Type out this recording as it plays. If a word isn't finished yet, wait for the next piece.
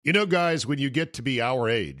You know, guys, when you get to be our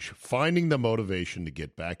age, finding the motivation to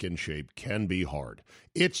get back in shape can be hard.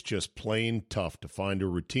 It's just plain tough to find a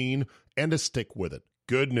routine and to stick with it.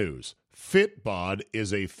 Good news. Fitbod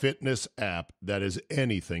is a fitness app that is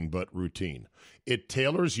anything but routine. It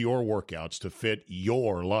tailors your workouts to fit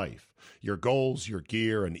your life, your goals, your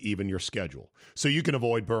gear, and even your schedule, so you can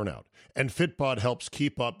avoid burnout. And Fitbod helps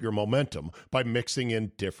keep up your momentum by mixing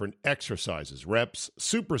in different exercises, reps,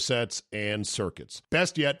 supersets, and circuits.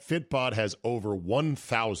 Best yet, Fitbod has over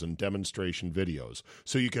 1,000 demonstration videos,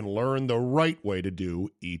 so you can learn the right way to do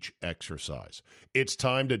each exercise. It's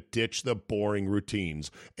time to ditch the boring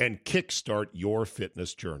routines and kickstart your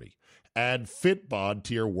fitness journey. Add Fitbod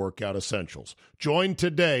to your workout essentials. Join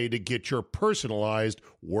today to get your personalized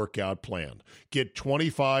workout plan. Get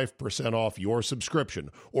 25% off your subscription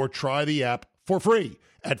or try the app for free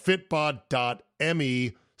at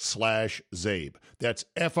fitbod.me/Zabe. That's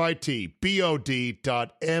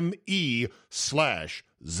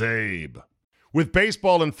fitbod.me/Zabe. With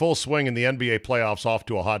baseball in full swing and the NBA playoffs off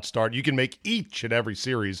to a hot start, you can make each and every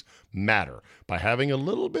series matter by having a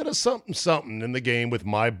little bit of something in the game with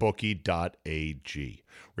MyBookie.ag.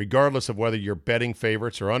 Regardless of whether you're betting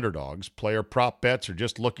favorites or underdogs, player prop bets, or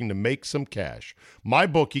just looking to make some cash,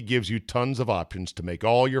 MyBookie gives you tons of options to make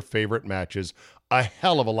all your favorite matches a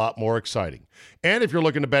hell of a lot more exciting. And if you're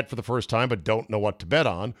looking to bet for the first time but don't know what to bet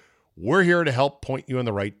on, we're here to help point you in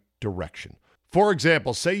the right direction. For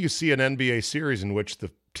example, say you see an NBA series in which the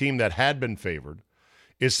team that had been favored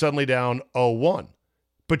is suddenly down 0-1.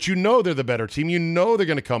 But you know they're the better team. You know they're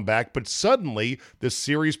going to come back. But suddenly, the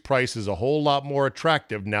series price is a whole lot more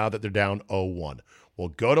attractive now that they're down 0-1. Well,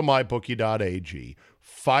 go to mybookie.ag,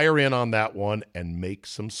 fire in on that one, and make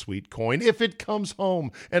some sweet coin if it comes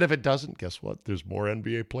home. And if it doesn't, guess what? There's more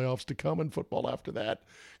NBA playoffs to come and football after that.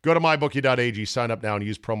 Go to mybookie.ag, sign up now, and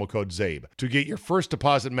use promo code ZABE to get your first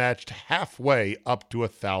deposit matched halfway up to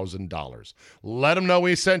 $1,000. Let them know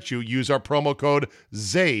we sent you. Use our promo code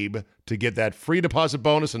ZABE to get that free deposit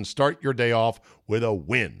bonus and start your day off with a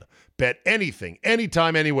win. Bet anything,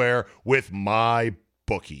 anytime, anywhere with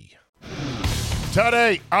MyBookie.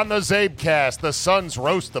 Today on the Zabecast, the Suns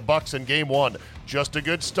roast the Bucks in Game 1. Just a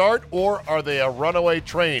good start, or are they a runaway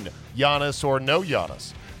train? Giannis or no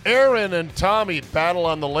Giannis? Aaron and Tommy battle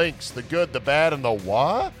on the links, the good, the bad, and the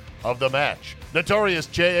wah of the match. Notorious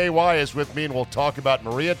J.A.Y. is with me, and we'll talk about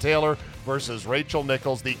Maria Taylor versus Rachel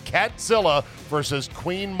Nichols, the Catzilla versus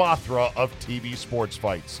Queen Mothra of TV sports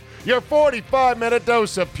fights. Your 45-minute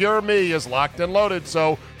dose of pure me is locked and loaded,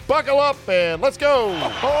 so buckle up and let's go.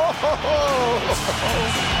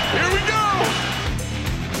 Here we go.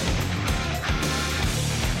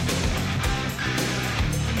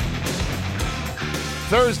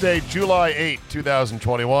 Thursday, July 8,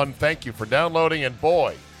 2021. Thank you for downloading, and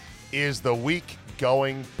boy, is the week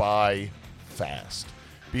going by fast.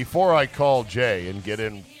 Before I call Jay and get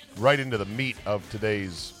right into the meat of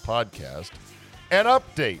today's podcast, an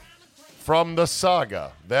update from the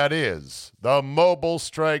saga that is the Mobile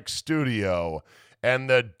Strike Studio and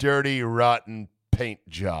the dirty, rotten paint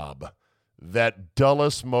job that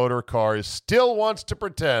Dulles Motor Cars still wants to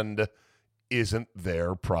pretend isn't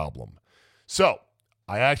their problem. So,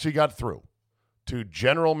 I actually got through to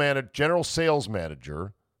General Sales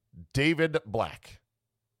Manager David Black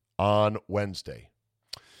on Wednesday.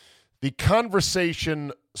 The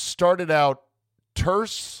conversation started out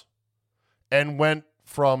terse and went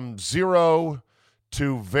from 0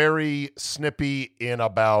 to very snippy in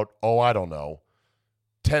about,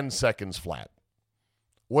 10 seconds flat.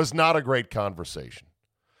 Was not a great conversation.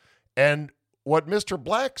 And what Mr.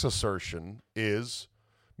 Black's assertion is,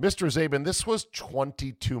 Mr. Zabin, this was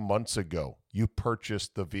 22 months ago you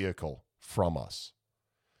purchased the vehicle from us.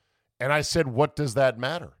 And I said, what does that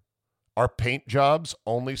matter? Are paint jobs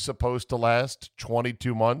only supposed to last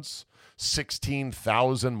 22 months,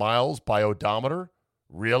 16,000 miles by odometer?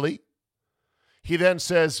 Really? He then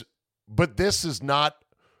says, but this is not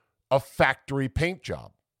a factory paint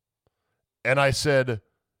job. And I said,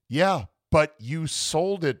 yeah, but you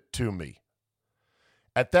sold it to me.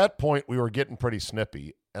 At that point, we were getting pretty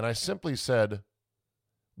snippy. And I simply said,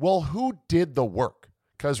 well, who did the work?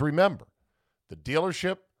 Because remember, the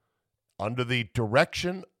dealership, under the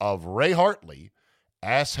direction of Ray Hartley,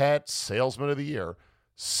 asshat salesman of the year,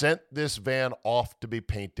 sent this van off to be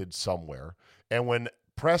painted somewhere. And when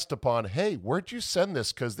pressed upon, hey, where'd you send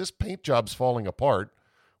this? Because this paint job's falling apart,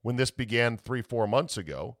 when this began 3-4 months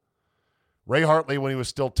ago, Ray Hartley, when he was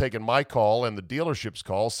still taking my call and the dealership's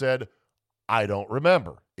call, said, I don't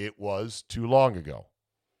remember. It was too long ago.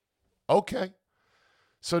 Okay.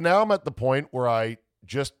 So now I'm at the point where I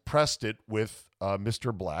just pressed it with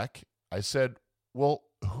Mr. Black. I said, well,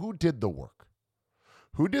 who did the work?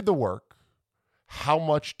 Who did the work? How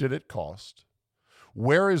much did it cost?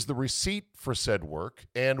 Where is the receipt for said work?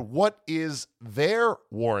 And what is their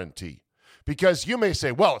warranty? Because you may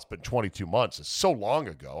say, well, it's been 22 months. It's so long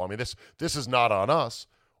ago. I mean, this is not on us.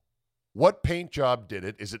 What paint job did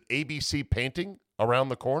it? Is it ABC Painting around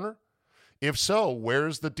the corner? If so,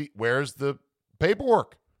 where's the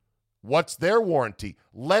paperwork? What's their warranty?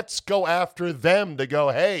 Let's go after them to go,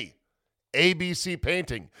 hey, ABC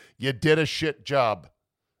Painting, you did a shit job.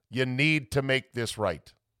 You need to make this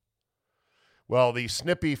right. Well, the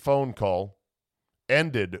snippy phone call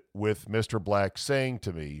ended with Mr. Black saying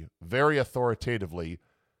to me very authoritatively,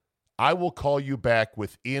 I will call you back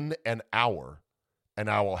within an hour and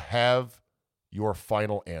I will have your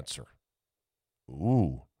final answer.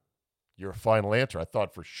 Ooh, your final answer. I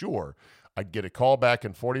thought for sure I'd get a call back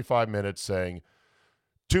in 45 minutes saying,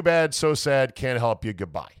 too bad, so sad, can't help you,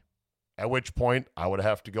 goodbye. At which point I would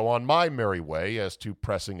have to go on my merry way as to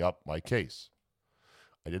pressing up my case.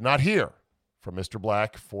 I did not hear from Mr.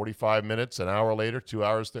 Black 45 minutes, an hour later, 2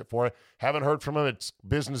 hours before. Haven't heard from him. It's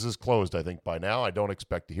business is closed, I think, by now. I don't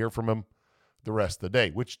expect to hear from him the rest of the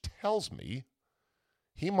day, which tells me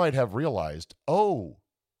he might have realized, oh,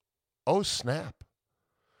 snap.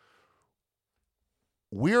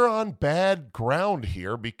 We're on bad ground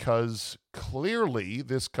here because clearly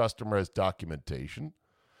this customer has documentation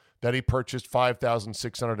that he purchased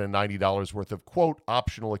 $5,690 worth of, quote,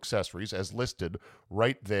 optional accessories as listed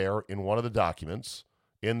right there in one of the documents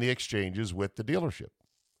in the exchanges with the dealership.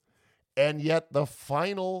 And yet the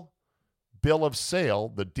final bill of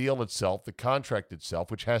sale, the deal itself, the contract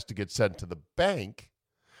itself, which has to get sent to the bank,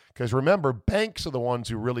 because remember, banks are the ones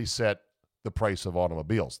who really set the price of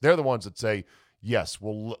automobiles. They're the ones that say, yes,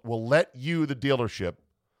 we'll let you, the dealership,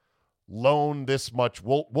 loan this much.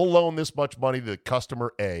 We'll loan this much money to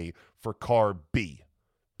customer A for car B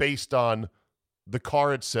based on the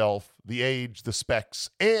car itself, the age, the specs,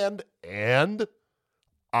 and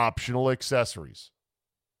optional accessories.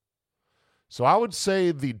 So I would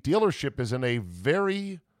say the dealership is in a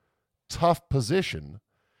very tough position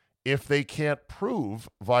if they can't prove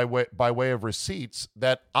by way of receipts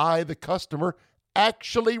that I, the customer,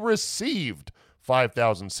 actually received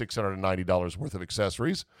 $5,690 worth of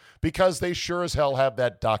accessories, because they sure as hell have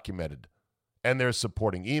that documented. And there's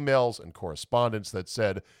supporting emails and correspondence that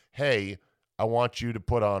said, hey, I want you to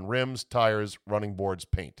put on rims, tires, running boards,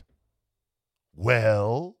 paint.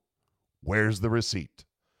 Well, where's the receipt?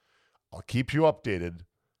 I'll keep you updated,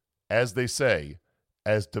 as they say,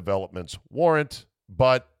 as developments warrant.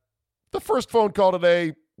 But the first phone call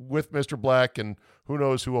today with Mr. Black, and who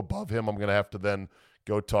knows who above him I'm going to have to then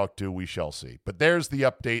go talk to, we shall see. But there's the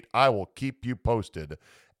update. I will keep you posted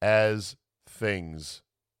as things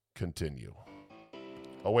continue.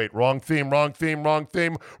 Oh, wait, wrong theme.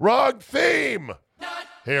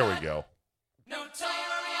 Here we go.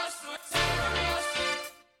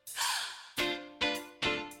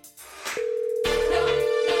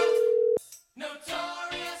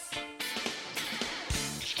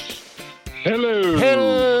 Hello,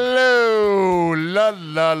 la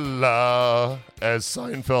la la, as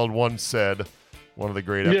Seinfeld once said, one of the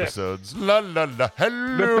great episodes. La la la,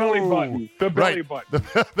 hello. The belly button. The belly button.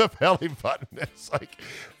 The belly button. It's like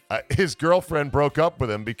his girlfriend broke up with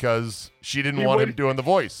him because she didn't want him doing the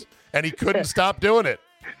voice, and he couldn't stop doing it.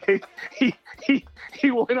 He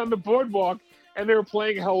went on the boardwalk, and they were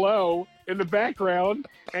playing Hello in the background,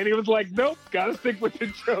 and he was like, nope, gotta stick with the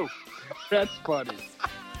joke. That's funny.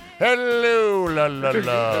 Hello, la la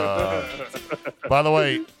la. By the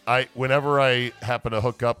way, whenever I happen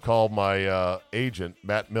to call my agent,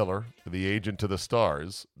 Matt Miller, the agent to the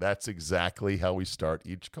stars, that's exactly how we start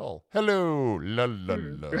each call. Hello, la la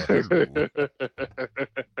la. Hello.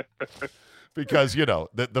 Because, you know,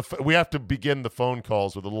 we have to begin the phone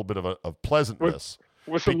calls with a little bit of pleasantness.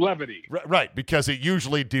 With some levity. Right, because it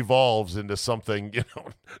usually devolves into something,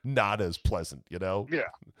 not as pleasant, Yeah.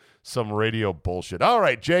 Some radio bullshit. All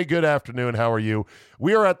right, Jay, good afternoon. How are you?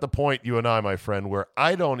 We are at the point, you and I, my friend, where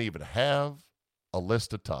I don't even have a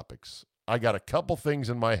list of topics. I got a couple things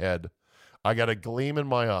in my head. I got a gleam in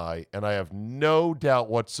my eye, and I have no doubt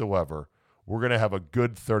whatsoever we're going to have a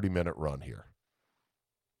good 30-minute run here.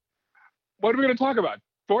 What are we going to talk about?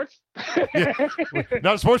 Sports? Yeah.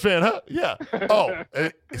 Not a sports fan, huh? Yeah. Oh,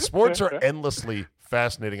 sports are endlessly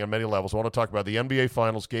fascinating on many levels. I want to talk about the NBA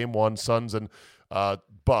Finals, Game 1, Suns and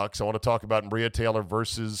Bucks. I want to talk about Maria Taylor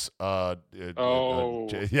versus yeah,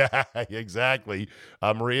 exactly.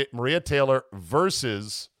 Maria Taylor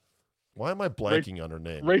versus, why am I blanking on her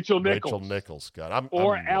name? Rachel Nichols. Rachel Nichols, Scott.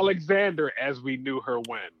 Or Alexander, as we knew her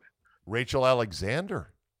when. Rachel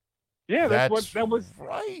Alexander. Yeah, that's what that was.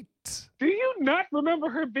 Right. Do you not remember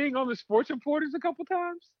her being on the Sports Reporters a couple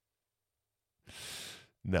times?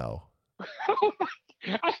 No.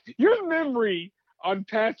 Your memory on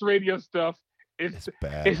past radio stuff It's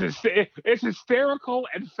bad. it's hysterical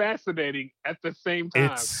and fascinating at the same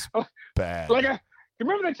time. It's bad. Like, you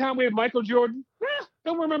remember that time we had Michael Jordan?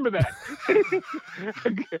 Don't remember that.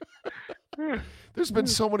 There's been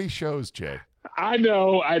so many shows, Jay. I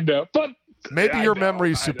know, but maybe your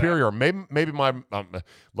memory is superior. Maybe my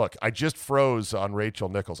look. I just froze on Rachel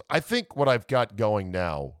Nichols. I think what I've got going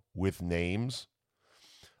now with names,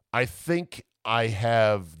 I think I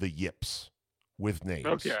have the yips with names.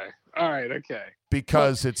 Okay. All right. Okay.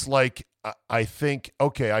 Because it's like I think,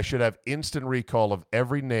 okay, I should have instant recall of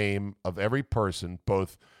every name of every person,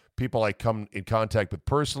 both people I come in contact with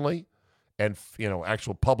personally and,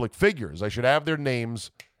 actual public figures. I should have their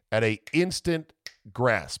names at a instant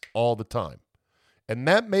grasp all the time. And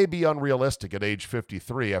that may be unrealistic at age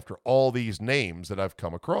 53 after all these names that I've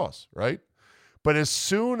come across, right? But as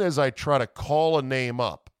soon as I try to call a name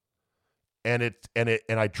up and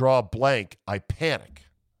I draw a blank, I panic.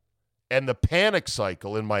 And the panic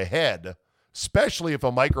cycle in my head, especially if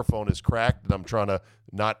a microphone is cracked and I'm trying to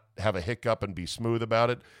not have a hiccup and be smooth about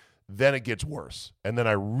it, then it gets worse. And then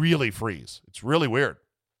I really freeze. It's really weird.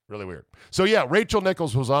 Really weird. So, yeah, Rachel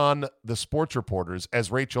Nichols was on the Sports Reporters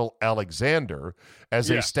as Rachel Alexander, as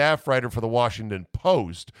a staff writer for the Washington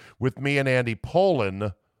Post with me and Andy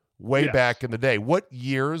Pollin way back in the day. What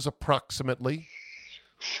years approximately?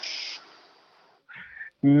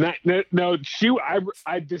 No,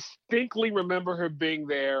 I distinctly remember her being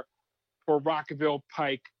there for Rockville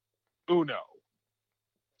Pike Uno.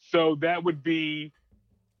 So that would be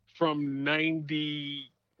from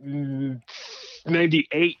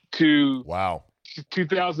 98 to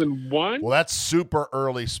 2001. Well, that's super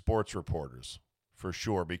early Sports Reporters for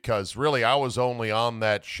sure, because really I was only on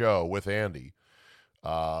that show with Andy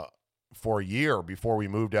for a year before we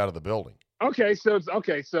moved out of the building. Okay, so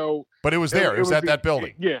but it was there. It was at that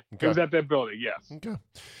building. Yeah, okay. It was at that building. Yes. Okay.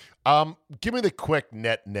 Give me the quick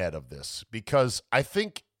net of this, because I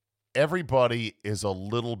think everybody is a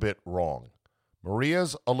little bit wrong.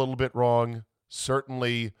 Maria's a little bit wrong.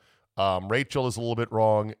 Certainly, Rachel is a little bit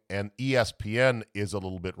wrong, and ESPN is a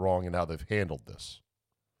little bit wrong in how they've handled this.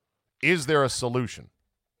 Is there a solution?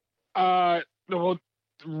 Well,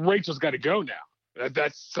 Rachel's got to go now.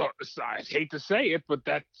 That's I hate to say it, but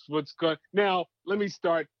that's what's going. Now, let me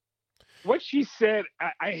start. What she said,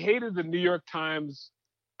 I hated the New York Times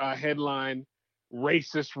headline,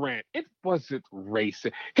 "Racist rant." It wasn't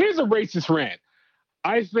racist. Here's a racist rant.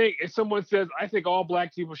 I think if someone says, "I think all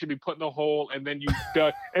black people should be put in a hole," and then you,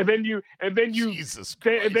 Jesus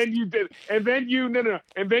Christ. and then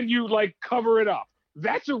you like cover it up.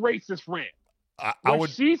 That's a racist rant. What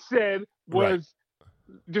she said was.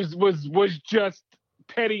 Was just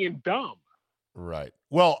petty and dumb. Right.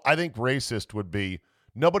 Well, I think racist would be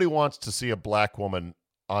nobody wants to see a black woman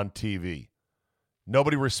on TV.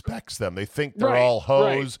 Nobody respects them. They think they're all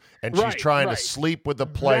hoes, and she's trying to sleep with the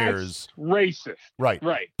players. That's racist. Right.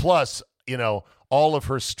 Plus, all of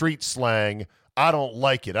her street slang, I don't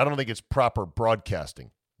like it. I don't think it's proper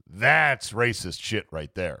broadcasting. That's racist shit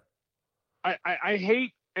right there. I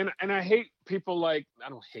hate, and I hate people like, I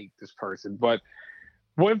don't hate this person, but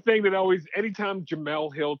one thing that always, anytime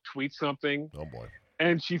Jemele Hill tweets something, oh boy,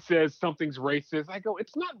 and she says something's racist, I go,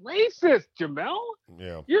 it's not racist, Jemele.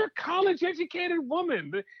 Yeah. You're a college-educated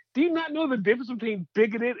woman. Do you not know the difference between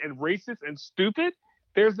bigoted and racist and stupid?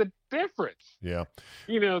 There's a difference. Yeah.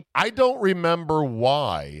 I don't remember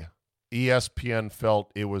why ESPN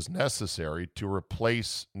felt it was necessary to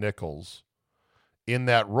replace Nichols in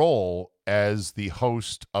that role as the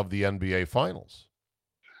host of the NBA Finals.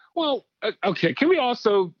 Well, okay. Can we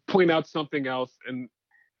also point out something else? And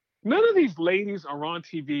none of these ladies are on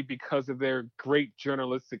TV because of their great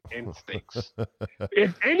journalistic instincts.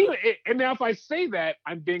 And now if I say that,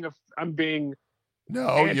 I'm being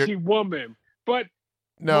anti-woman. But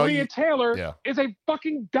Maria Taylor is a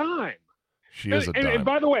fucking dime. She is a dime. And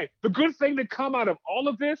by the way, the good thing to come out of all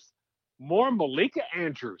of this, more Malika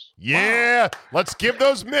Andrews. Yeah, let's give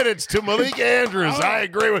those minutes to Malika Andrews. I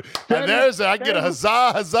agree with. I get a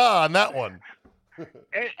huzzah on that one.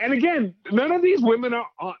 And again, none of these women are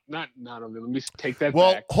on. Not on. Let me take that back.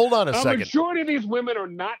 Well, hold on a second. A majority of these women are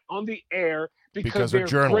not on the air because they're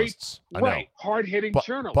journalists. Great, hard-hitting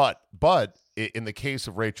journalists. But in the case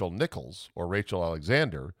of Rachel Nichols or Rachel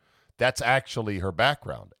Alexander, that's actually her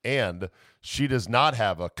background, and she does not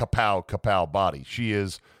have a kapow body. She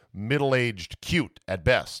is middle-aged cute at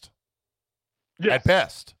best. Yes. At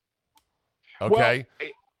best. Okay.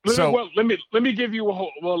 Let me give you a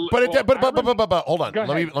whole. Well, but well, hold on. Go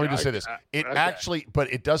Let ahead. me just say this. It Okay. actually,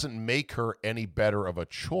 but it doesn't make her any better of a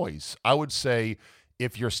choice. I would say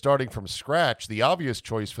if you're starting from scratch, the obvious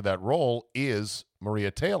choice for that role is Maria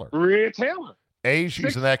Taylor. Maria Taylor.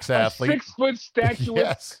 She's an ex-athlete. A 6-foot statuesque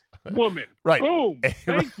Yes. woman. Right. Boom. Thank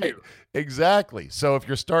Right. you. Exactly. So if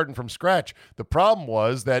you're starting from scratch, the problem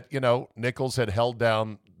was that, Nichols had held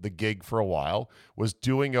down the gig for a while, was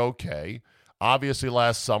doing okay. Obviously,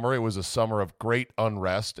 last summer, it was a summer of great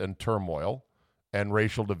unrest and turmoil and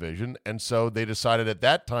racial division. And so they decided at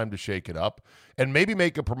that time to shake it up and maybe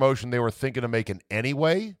make a promotion they were thinking of making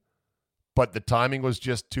anyway, but the timing was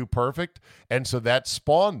just too perfect. And so that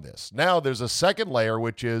spawned this. Now there's a second layer,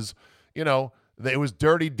 which is, it was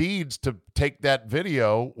dirty deeds to take that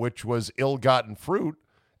video, which was ill-gotten fruit,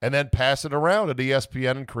 and then pass it around at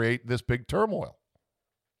ESPN and create this big turmoil.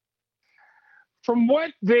 From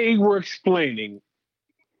what they were explaining,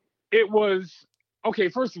 it was okay.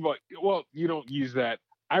 First of all, well, you don't use that.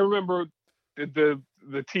 I remember the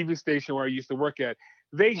TV station where I used to work at.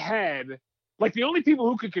 They had the only people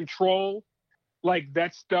who could control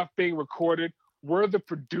that stuff being recorded were the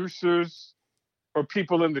producers or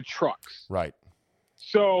people in the trucks. Right.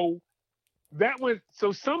 So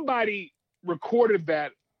somebody recorded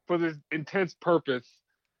that for the intense purpose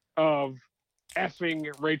of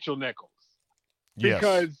effing Rachel Nichols.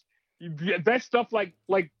 Because that stuff like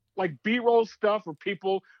B-roll stuff or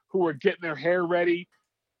people who are getting their hair ready,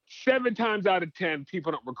 7 times out of 10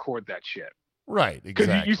 people don't record that shit. Right,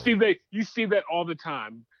 exactly. Because you see that all the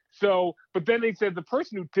time. So, but then they said the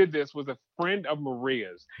person who did this was a friend of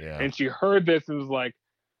Maria's, and she heard this and was like,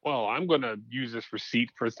 "Well, I'm going to use this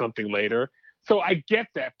receipt for something later." So I get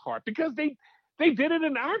that part because they did it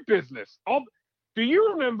in our business. Do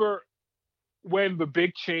you remember when the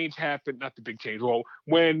big change happened? Not the big change. Well,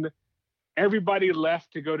 when everybody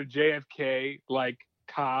left to go to JFK, like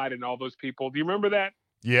Todd and all those people. Do you remember that?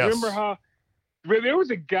 Yes. Remember how there was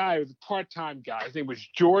a guy, it was a part-time guy. His name was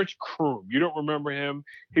George Kroom. You don't remember him?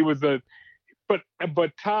 He was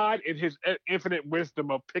but Todd, in his infinite wisdom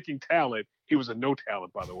of picking talent, he was a no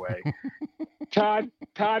talent, by the way. Todd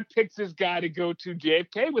picks this guy to go to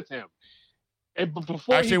JFK with him. And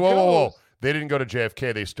before actually, whoa. They didn't go to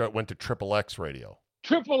JFK. They went to Triple X Radio.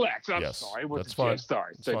 Triple X. I'm yes, sorry. That's fine.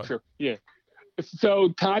 Sorry. That's fine. Yeah. So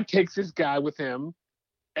Todd takes this guy with him,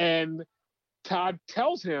 and Todd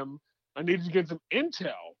tells him, "I need to get some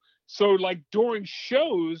intel." So, during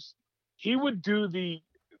shows, he would do the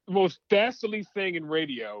most dastardly thing in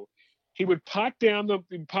radio. He would pot down the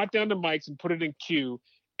mics and put it in queue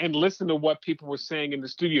and listen to what people were saying in the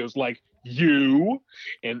studios, like you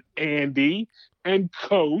and Andy and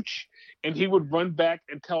Coach. And he would run back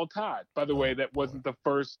and tell Todd. By the way, that wasn't the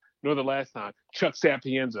first nor the last time. Chuck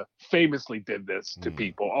Sapienza famously did this to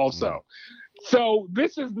people also. So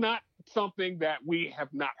this is not something that we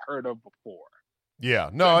have not heard of before.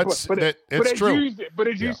 Yeah, no, it's true. But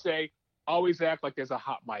as you say, always act like there's a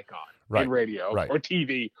hot mic on in radio or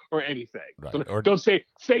TV or anything. Right. So don't say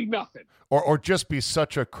nothing. Or just be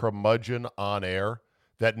such a curmudgeon on air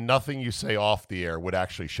that nothing you say off the air would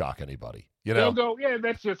actually shock anybody. They'll go, yeah,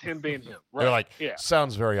 that's just him being him. Right. They're like,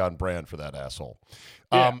 sounds very on brand for that asshole.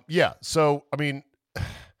 So, I mean,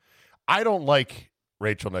 I don't like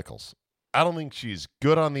Rachel Nichols. I don't think she's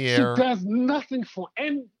good on the air. She does nothing for,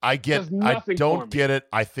 and I don't get it.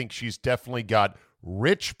 I think she's definitely got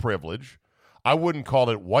rich privilege. I wouldn't call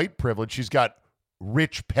it white privilege. She's got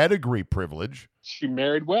rich pedigree privilege. She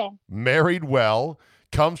married well.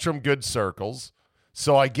 Comes from good circles.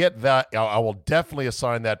 So I get that. I will definitely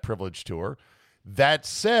assign that privilege to her. That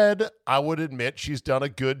said, I would admit she's done a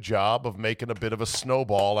good job of making a bit of a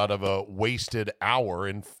snowball out of a wasted hour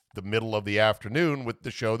in the middle of the afternoon with the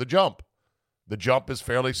show The Jump. The Jump is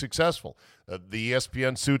fairly successful. The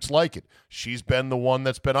ESPN suits like it. She's been the one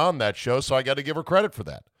that's been on that show, so I got to give her credit for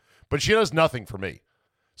that. But she does nothing for me.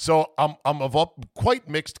 So I'm of quite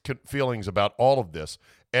mixed feelings about all of this.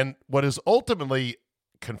 And what is ultimately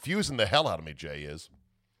confusing the hell out of me, Jay, is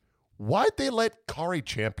why'd they let Kari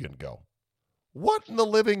Champion go? What in the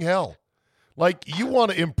living hell? You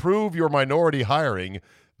want to improve your minority hiring.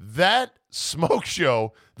 That smoke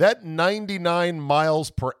show, that 99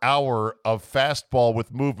 miles per hour of fastball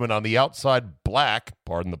with movement on the outside black,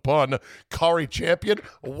 pardon the pun, Kari Champion,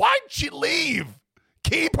 why'd she leave?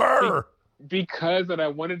 Keep her. Because, and I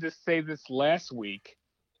wanted to say this last week,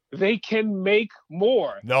 they can make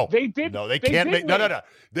more. No, they did. No, they can't make. No.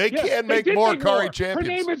 They can't make more Kari Champions.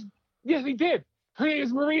 Her name is. Yes, they did. Her name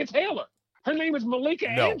is Maria Taylor. Her name is Malika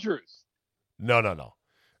Andrews. No.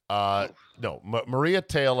 No, Maria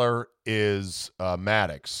Taylor is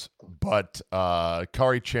Maddox, but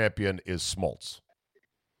Kari Champion is Smoltz.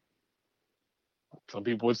 Some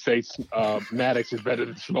people would say Maddox is better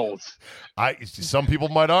than Schmaltz. Some people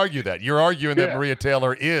might argue that. You're arguing that Maria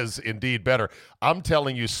Taylor is indeed better. I'm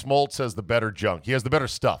telling you, Smoltz has the better junk. He has the better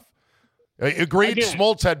stuff. Agreed,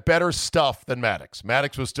 Smoltz had better stuff than Maddox.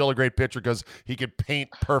 Maddox was still a great pitcher because he could paint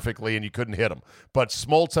perfectly and you couldn't hit him. But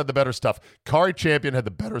Smoltz had the better stuff. Kari Champion had the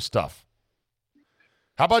better stuff.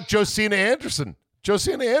 How about Josina Anderson?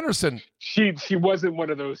 Josina Anderson. She wasn't one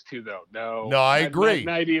of those two, though. No, I agree.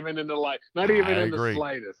 Not even in the the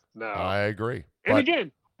slightest. No, I agree. And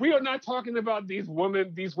again, we are not talking about these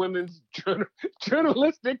women's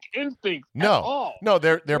journalistic instincts. At all. No,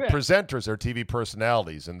 they're presenters, they're TV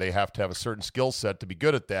personalities, and they have to have a certain skill set to be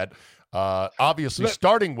good at that. Obviously,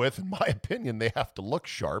 starting with, in my opinion, they have to look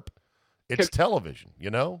sharp. It's television,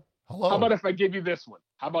 you know. Hello. How about if I give you this one?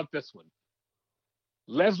 How about this one?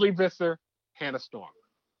 Leslie Visser, Hannah Storm.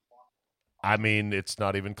 I mean, it's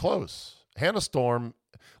not even close. Hannah Storm,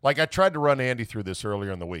 like I tried to run Andy through this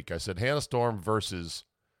earlier in the week. I said Hannah Storm versus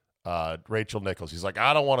Rachel Nichols. He's like,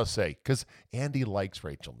 I don't want to say, because Andy likes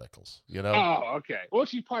Rachel Nichols, you know? Oh, okay. Well,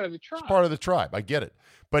 she's part of the tribe. She's part of the tribe. I get it.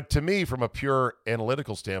 But to me, from a pure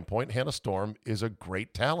analytical standpoint, Hannah Storm is a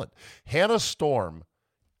great talent. Hannah Storm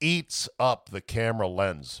eats up the camera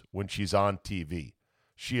lens when she's on TV.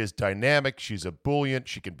 She is dynamic. She's ebullient.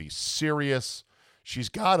 She can be serious. She's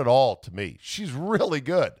got it all to me. She's really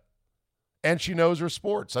good. And she knows her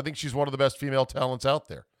sports. I think she's one of the best female talents out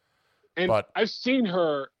there. And I've seen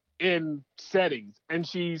her in settings, and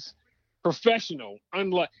she's professional.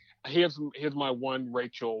 Unlike here's my one,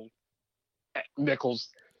 Rachel Nichols.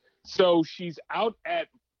 So she's out at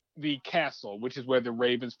the castle, which is where the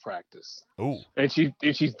Ravens practice. Ooh. And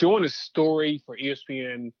she's doing a story for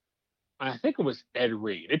ESPN. I think it was Ed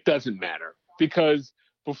Reed. It doesn't matter, because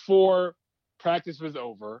before practice was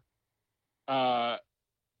over,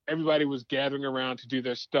 everybody was gathering around to do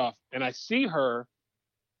their stuff. And I see her,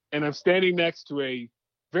 and I'm standing next to a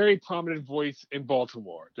very prominent voice in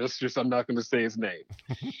Baltimore. Just I'm not going to say his name.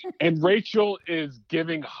 And Rachel is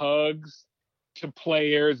giving hugs to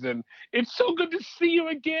players, and it's so good to see you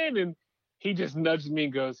again. And he just nudged me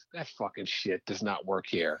and goes, that fucking shit does not work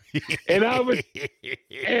here. And I was,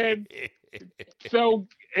 and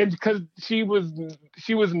because she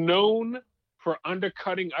was known for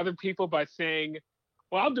undercutting other people by saying,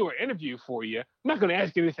 well, I'll do an interview for you. I'm not going to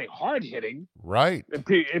ask you anything hard hitting. Right.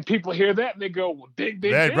 And people hear that and they go, well, dig.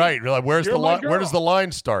 Right. You're like, where's the line? Where does the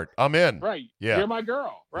line start? I'm in. Right. Yeah. You're my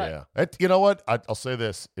girl. Right. Yeah. You know what? I'll say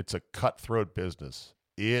this. It's a cutthroat business.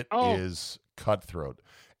 It is cutthroat.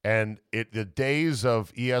 And the days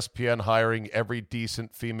of ESPN hiring every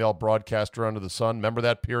decent female broadcaster under the sun, remember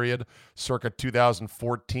that period, circa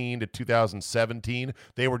 2014 to 2017?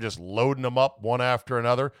 They were just loading them up one after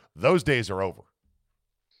another. Those days are over.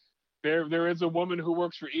 There is a woman who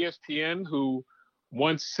works for ESPN who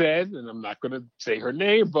once said, and I'm not going to say her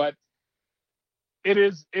name, but it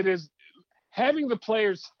is having the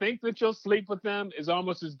players think that you'll sleep with them is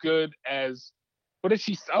almost as good as, what did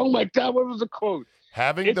she say? Oh my God, what was the quote?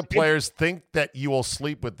 Having the players think that you will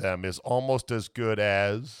sleep with them is almost as good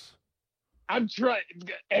as. I'm trying,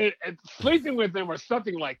 and sleeping with them or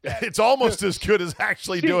something like that. It's almost as good as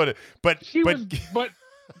actually doing it. But she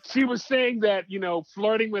was saying that,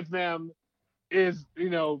 flirting with them is,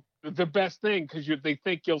 the best thing because they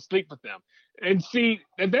think you'll sleep with them. And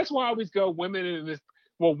that's why I always go women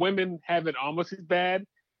women have it almost as bad,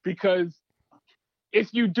 because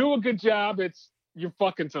if you do a good job, you're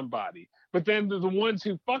fucking somebody. But then the ones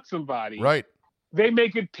who fuck somebody, right? They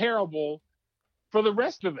make it terrible for the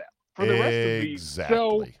rest of them, for the rest of these.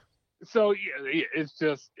 Exactly. So it's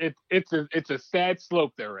just it's a sad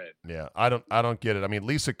slope they're in. Yeah, I don't get it. I mean,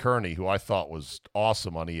 Lisa Kearney, who I thought was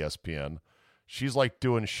awesome on ESPN, she's like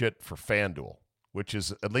doing shit for FanDuel, which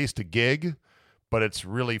is at least a gig, but it's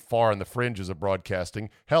really far in the fringes of broadcasting.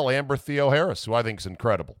 Hell, Amber Theo Harris, who I think is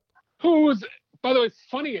incredible. Who was, by the way,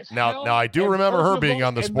 funny as hell. Now I do remember her being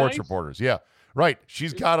on the Sports Reporters. Yeah, right.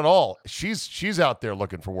 She's got it all. She's out there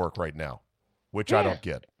looking for work right now, which I don't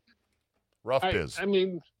get. Rough biz. I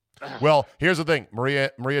mean. Well, here's the thing.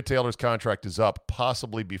 Maria Taylor's contract is up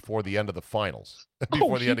possibly before the end of the finals,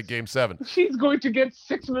 before the end of Game 7. She's going to get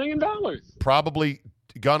 $6 million. Probably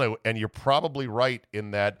gonna, and you're probably right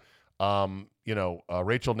in that,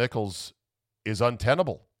 Rachel Nichols is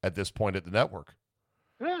untenable at this point at the network.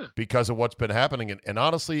 Yeah. because of what's been happening. And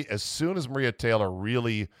honestly, as soon as Maria Taylor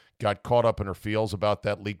really got caught up in her feels about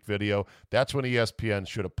that leaked video, that's when ESPN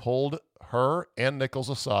should have pulled her and Nichols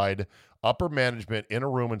aside, upper management in a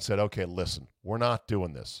room, and said, okay, listen, we're not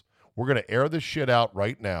doing this. We're going to air this shit out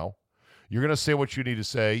right now. You're going to say what you need to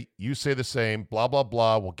say. You say the same, blah, blah,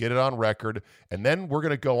 blah. We'll get it on record. And then we're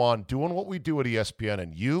going to go on doing what we do at ESPN.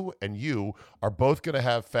 And you are both going to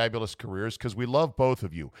have fabulous careers because we love both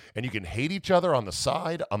of you. And you can hate each other on the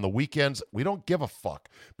side, on the weekends. We don't give a fuck.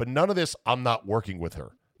 But none of this, I'm not working with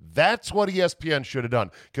her. That's what ESPN should have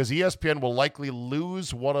done, because ESPN will likely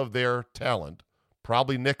lose one of their talent,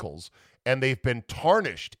 probably Nichols, and they've been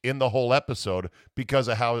tarnished in the whole episode because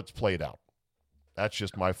of how it's played out. That's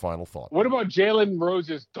just my final thought. What about Jalen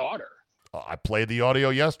Rose's daughter? I played the audio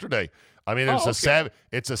yesterday. I mean, it's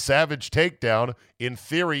it's a savage takedown. In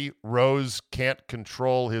theory, Rose can't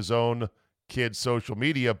control his own kid's social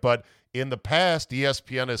media, but in the past,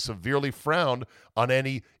 ESPN has severely frowned on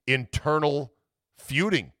any internal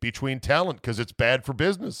feuding between talent because it's bad for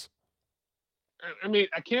business. I mean,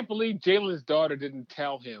 I can't believe Jalen's daughter didn't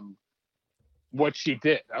tell him what she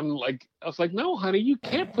did. I was like, no, honey, you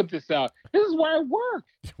can't put this out. This is where I work.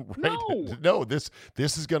 Right? No, this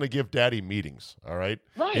is going to give Daddy meetings. All right.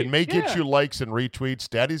 Right. It may get you likes and retweets.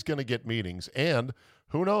 Daddy's going to get meetings, and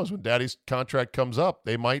who knows, when Daddy's contract comes up,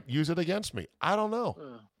 they might use it against me. I don't know.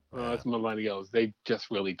 It's millennials. They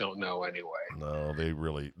just really don't know anyway. No, they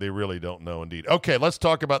really don't know indeed. Okay, let's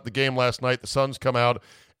talk about the game last night. The Suns come out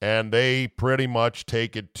and they pretty much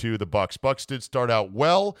take it to the Bucks. Bucks did start out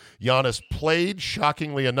well. Giannis played,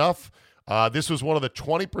 shockingly enough. This was one of the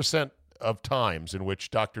 20% of times in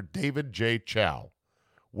which Dr. David J. Chow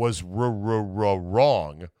was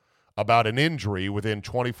wrong about an injury within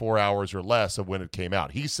 24 hours or less of when it came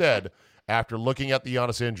out. He said, after looking at the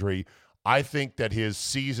Giannis injury, I think that his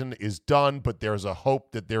season is done, but there's a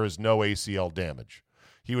hope that there is no ACL damage.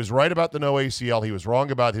 He was right about the no ACL. He was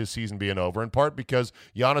wrong about his season being over, in part because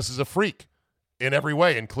Giannis is a freak in every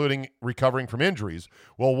way, including recovering from injuries.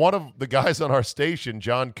 Well, one of the guys on our station,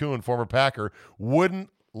 John Kuhn, former Packer,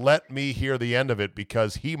 wouldn't let me hear the end of it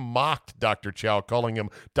because he mocked Dr. Chow, calling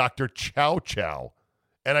him Dr. Chow Chow.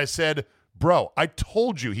 And I said, bro, I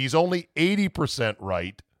told you he's only 80%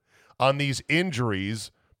 right on these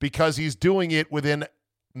injuries because he's doing it within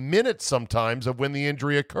minutes sometimes of when the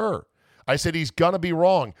injury occur. I said he's going to be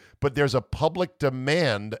wrong, but there's a public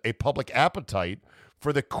demand, a public appetite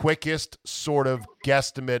for the quickest sort of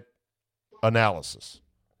guesstimate analysis.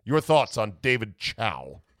 Your thoughts on David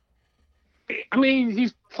Chow? I mean,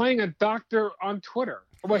 he's playing a doctor on Twitter.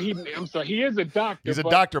 Well, he is a doctor. He's a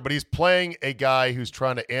doctor, but he's playing a guy who's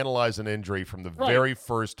trying to analyze an injury from the very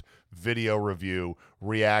first video review,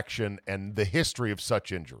 reaction, and the history of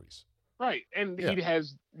such injuries. Right, and he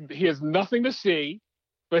has nothing to see,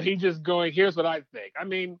 but he's just going, here's what I think. I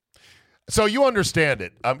mean, so you understand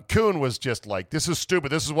it. Kuhn was just like, this is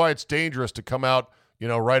stupid. This is why it's dangerous to come out,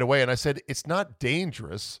 right away. And I said, it's not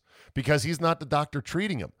dangerous because he's not the doctor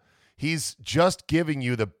treating him. He's just giving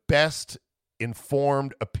you the best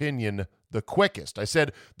informed opinion the quickest. I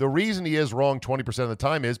said the reason he is wrong 20% of the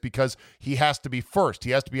time is because he has to be first.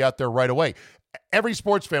 He has to be out there right away. Every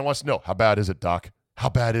sports fan wants to know, how bad is it, Doc? How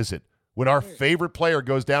bad is it? When our favorite player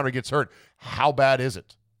goes down or gets hurt, how bad is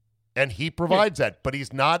it? And he provides that, but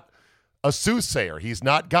he's not a soothsayer. He's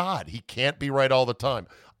not God. He can't be right all the time.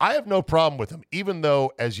 I have no problem with him, even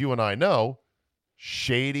though, as you and I know,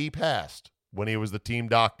 shady past when he was the team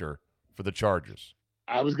doctor for the Chargers.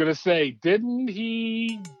 I was going to say, didn't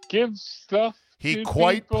he give stuff He to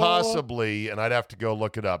quite people? Possibly, and I'd have to go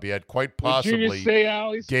look it up, he had quite possibly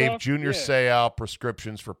gave Junior Seau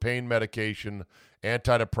prescriptions for pain medication,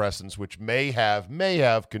 antidepressants, which may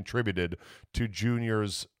have contributed to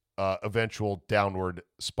Junior's eventual downward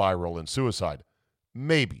spiral and suicide.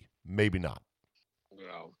 Maybe not.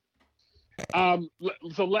 Well,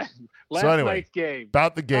 so last anyway, night's game.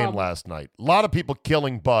 About the game last night. A lot of people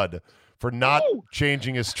killing Bud for not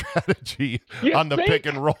changing his strategy on the pick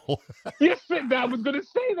and roll. You think, I was going to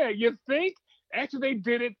say that. You think? Actually, they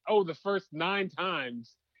did it, the first 9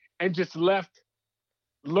 times and just left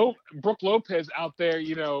Brooke Lopez out there,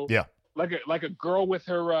 like a girl with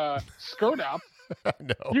her skirt up.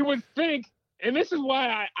 No. You would think, and this is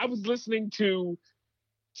why I was listening to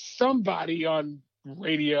somebody on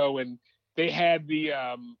radio, and they had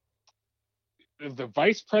the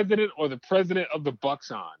vice president or the president of the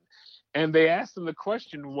Bucks on, and they asked him the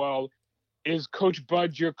question, well, is Coach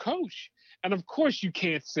Bud your coach? And of course you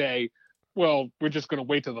can't say, well, we're just going to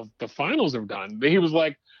wait till the finals are done. He was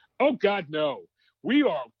like, oh God, no, we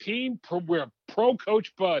are we're pro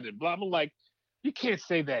Coach Bud and blah, blah. Like, you can't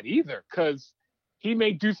say that either, because he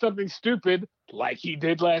may do something stupid like he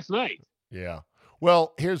did last night. Yeah.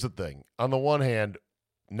 Well, here's the thing. On the one hand,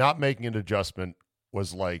 not making an adjustment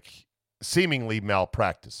was like seemingly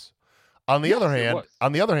malpractice. On the other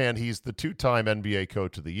hand, he's the 2-time NBA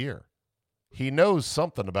Coach of the Year. He knows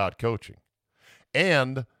something about coaching.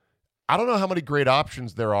 And I don't know how many great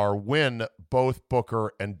options there are when both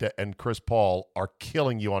Booker and Chris Paul are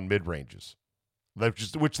killing you on mid-ranges,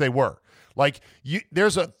 which they were. Like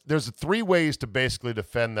there's 3 ways to basically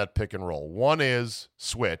defend that pick and roll. One is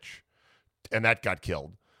switch, and that got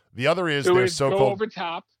killed. The other is their so-called go over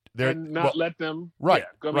top and not let them. Right,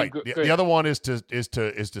 yeah, right. The other one is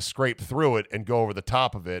to scrape through it and go over the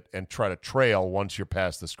top of it and try to trail once you're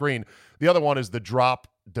past the screen. The other one is the drop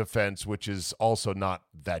defense, which is also not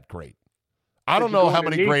that great. I don't know how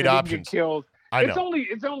many great options. I know.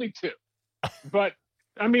 It's only 2, but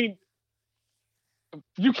I mean,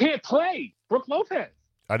 you can't play Brook Lopez.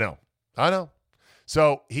 I know.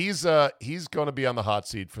 So he's going to be on the hot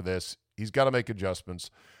seat for this. He's got to make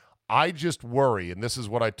adjustments. I just worry, and this is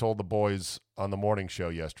what I told the boys on the morning show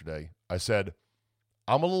yesterday. I said,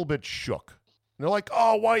 I'm a little bit shook. And they're like,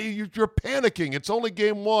 oh, why you're panicking? It's only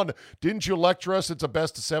game 1. Didn't you lecture us it's a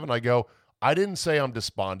best of 7? I go, I didn't say I'm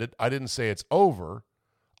despondent. I didn't say it's over.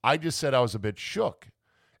 I just said I was a bit shook.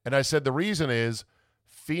 And I said the reason is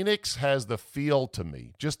Phoenix has the feel to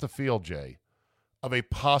me, just the feel, Jay, of a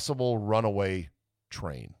possible runaway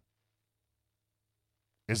train.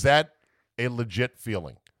 Is that a legit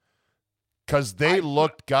feeling? Because they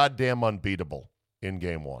looked goddamn unbeatable in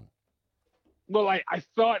game 1. Well, I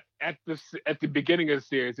thought at the beginning of the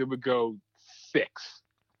series it would go 6.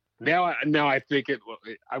 Now I think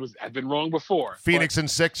I've been wrong before. Phoenix in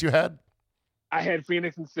 6 you had? I had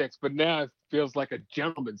Phoenix in 6, but now it feels like a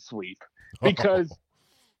gentleman's sweep because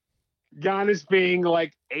Giannis being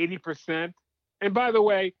like 80%. And by the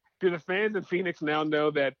way, do the fans in Phoenix now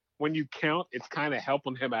know that when you count, it's kind of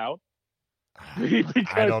helping him out? Because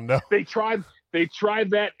I don't know. They tried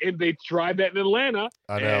that in Atlanta.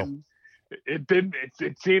 I know. And it didn't.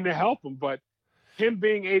 It seemed to help him, but him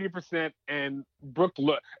being 80% and Brook.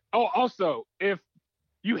 Also, if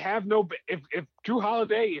you have if Drew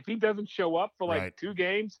Holiday, if he doesn't show up for like 2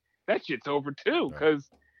 games, that shit's over too because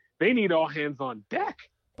they need all hands on deck.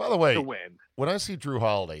 By the way, to win. When I see Drew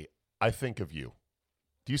Holiday, I think of you.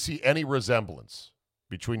 Do you see any resemblance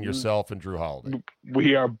between yourself and Drew Holiday?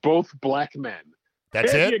 We are both black men.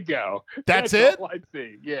 That's there it? You go. That's it? All I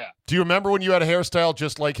see. Yeah. Do you remember when you had a hairstyle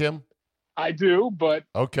just like him? I do, but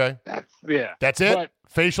okay. That's it? But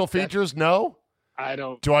facial features? No? I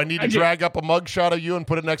don't. Do I need to drag up a mugshot of you and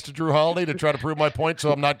put it next to Drew Holiday to try to prove my point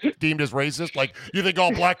so I'm not deemed as racist? Like, you think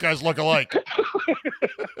all black guys look alike?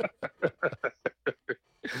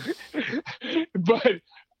 But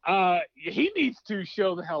he needs to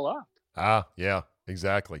show the hell up. Yeah,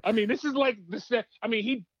 exactly. I mean, this is like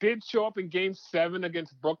he did show up in game 7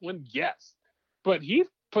 against Brooklyn, yes. But he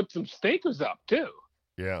put some stinkers up too.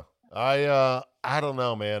 Yeah. I don't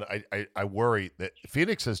know, man. I worry that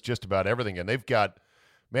Phoenix has just about everything, and they got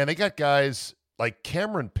guys like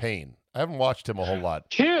Cameron Payne. I haven't watched him a whole lot.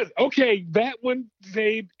 Okay, that one,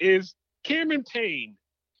 Zabe, is Cameron Payne.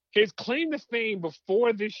 His claim to fame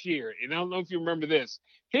before this year, and I don't know if you remember this,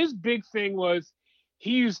 his big thing was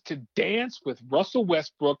he used to dance with Russell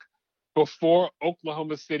Westbrook before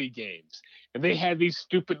Oklahoma City games. And they had these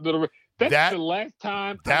stupid little... That's the last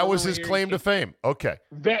time... That was his claim to fame. Okay.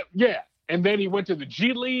 And then he went to the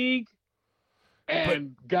G League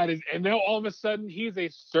and got his... And now all of a sudden, he's a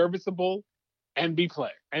serviceable NBA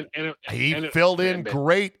player. And he filled in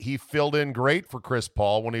great. He filled in great for Chris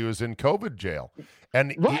Paul when he was in COVID jail.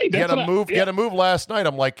 And he had a move. He had a move last night.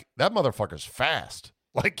 I'm like, that motherfucker's fast.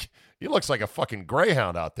 Like, he looks like a fucking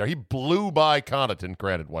greyhound out there. He blew by Connaughton,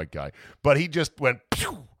 granted, white guy, but he just went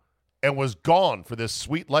pew and was gone for this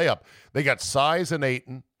sweet layup. They got size in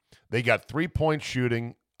Ayton. They got 3-point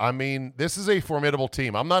shooting. I mean, this is a formidable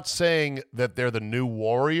team. I'm not saying that they're the new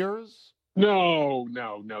Warriors. No.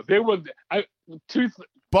 They were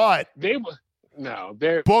but they were no.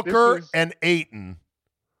 They're Booker and Ayton.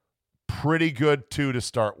 Pretty good too to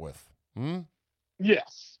start with.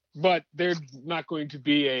 Yes, but they're not going to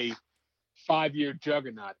be a 5-year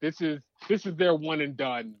juggernaut. This is their one and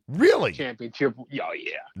done. Really? Championship. Oh,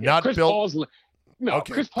 yeah. Not Chris built. Paul's, no,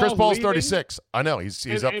 okay. Chris Paul's 36. I know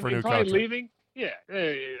he's up for a new contract. Leaving. Yeah,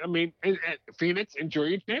 I mean, and Phoenix, enjoy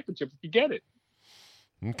your championship if you get it.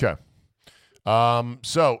 Okay.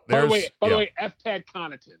 So there's. By the way, F. Pat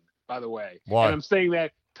Connaughton. By the way, why? And I'm saying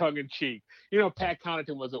that tongue in cheek. You know, Pat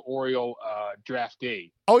Connaughton was an Oriole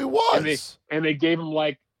draftee. Oh, he was. And they gave him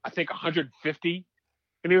I think 150,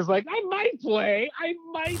 and he was like, "I might play, I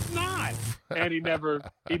might not." and he never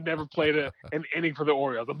played an inning for the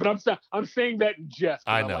Orioles. But I'm saying that in jest.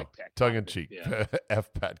 I know, like Pat tongue in cheek. Yeah.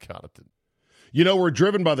 F. Pat Connaughton. You know, we're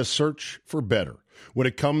driven by the search for better. When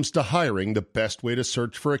it comes to hiring, the best way to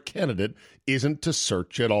search for a candidate isn't to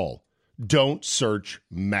search at all. Don't search,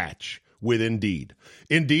 match with Indeed.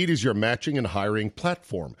 Indeed is your matching and hiring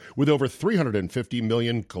platform with over 350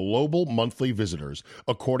 million global monthly visitors,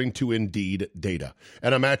 according to Indeed data,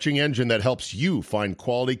 and a matching engine that helps you find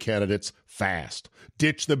quality candidates fast.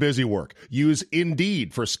 Ditch the busy work. Use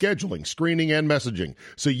Indeed for scheduling, screening, and messaging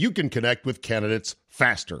so you can connect with candidates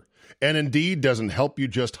faster. And Indeed doesn't help you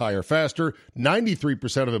just hire faster.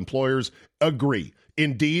 93% of employers agree.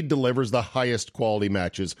 Indeed delivers the highest quality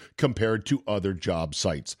matches compared to other job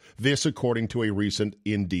sites. This according to a recent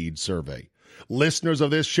Indeed survey. Listeners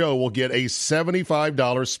of this show will get a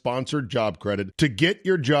 $75 sponsored job credit to get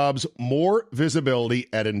your jobs more visibility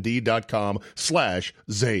at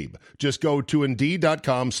Indeed.com/Zabe. Just go to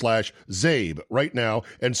Indeed.com/Zabe right now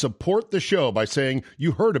and support the show by saying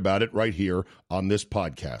you heard about it right here on this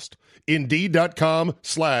podcast.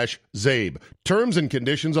 Indeed.com/Zabe. Terms and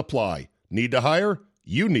conditions apply. Need to hire?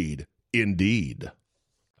 You need Indeed.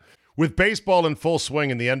 With baseball in full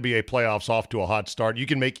swing and the NBA playoffs off to a hot start, you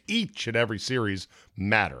can make each and every series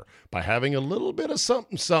matter by having a little bit of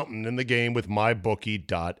something in the game with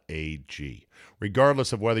MyBookie.ag.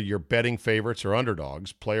 Regardless of whether you're betting favorites or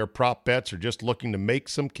underdogs, player prop bets, or just looking to make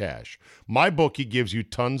some cash, MyBookie gives you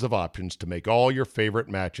tons of options to make all your favorite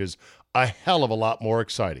matches a hell of a lot more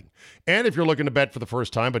exciting. And if you're looking to bet for the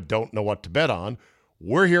first time but don't know what to bet on,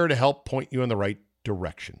 we're here to help point you in the right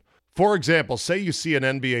direction. For example, say you see an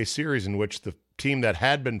NBA series in which the team that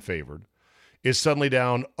had been favored is suddenly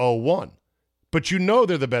down 0-1. But you know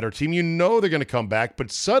they're the better team. You know they're going to come back,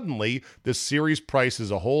 but suddenly the series price is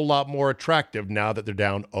a whole lot more attractive now that they're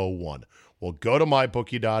down 0-1. Well, go to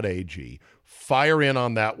mybookie.ag, fire in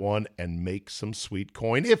on that one, and make some sweet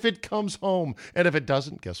coin if it comes home. And if it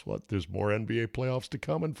doesn't, guess what? There's more NBA playoffs to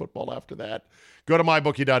come and football after that. Go to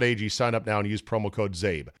mybookie.ag, sign up now, and use promo code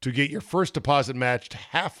ZABE to get your first deposit matched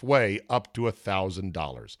halfway up to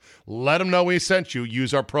 $1,000. Let them know we sent you.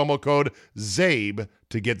 Use our promo code ZABE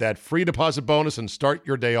to get that free deposit bonus and start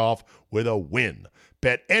your day off with a win.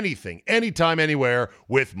 Bet anything, anytime, anywhere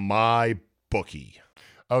with MyBookie.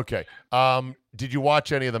 Okay. Did you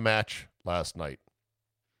watch any of the match last night?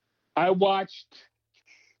 I watched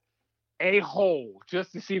a hole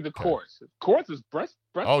just to see the course. Course is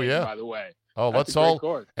breathtaking, Oh, yeah. by the way. Oh, That's a great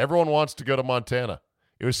course. Everyone wants to go to Montana.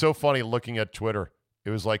 It was so funny looking at Twitter. It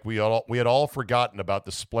was like we had all forgotten about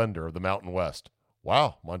the splendor of the Mountain West.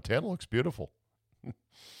 Wow, Montana looks beautiful. Of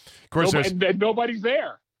course, and nobody's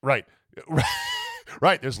there. Right.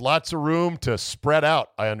 Right. There's lots of room to spread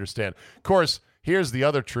out, I understand. Of course, here's the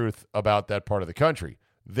other truth about that part of the country.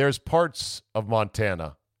 There's parts of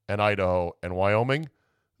Montana and Idaho and Wyoming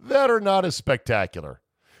that are not as spectacular,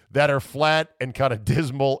 that are flat and kind of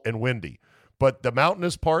dismal and windy. But the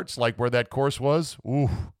mountainous parts, like where that course was, ooh,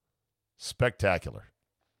 spectacular.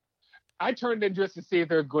 I turned in just to see if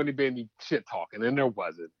there was going to be any shit talking, and there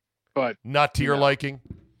wasn't. But not to your liking?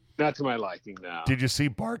 Not to my liking, no. Did you see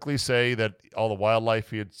Barkley say that all the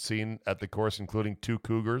wildlife he had seen at the course, including 2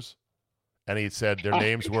 cougars, and he said their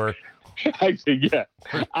names were I did, yeah.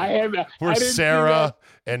 were Sarah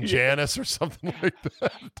and Janice or something like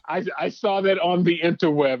that. I saw that on the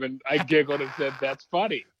interweb, and I giggled and said, "That's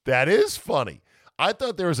funny." That is funny. I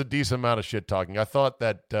thought there was a decent amount of shit talking. I thought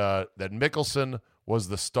that that Mickelson was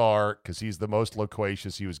the star because he's the most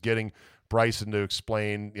loquacious. He was getting Bryson to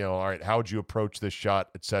explain, all right, how would you approach this shot,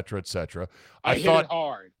 et cetera, et cetera. I hit it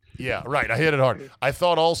hard. Yeah, right. I hit it hard. I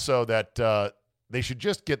thought also that they should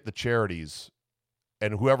just get the charities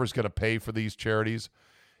and whoever's going to pay for these charities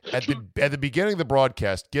at the beginning of the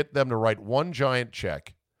broadcast, get them to write one giant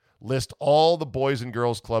check, list all the boys and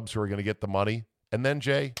girls clubs who are going to get the money, and then,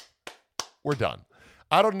 Jay, we're done.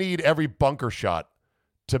 I don't need every bunker shot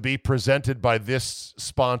to be presented by this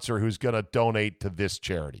sponsor who's going to donate to this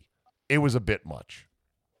charity. It was a bit much.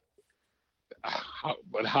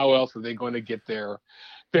 But how else are they going to get their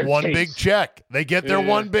one case? Big check? They get their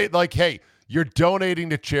one big, like, hey, you're donating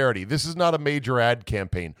to charity. This is not a major ad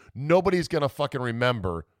campaign. Nobody's going to fucking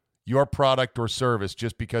remember your product or service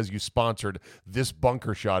just because you sponsored this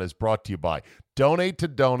bunker shot is brought to you by. Donate to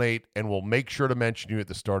donate, and we'll make sure to mention you at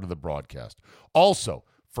the start of the broadcast. Also,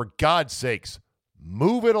 for God's sakes,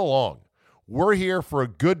 move it along. We're here for a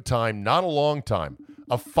good time, not a long time.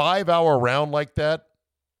 A 5-hour round like that?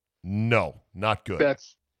 No, not good.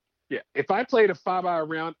 If I played a 5-hour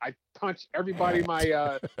round, I'd punch everybody in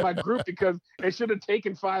my my group because it should have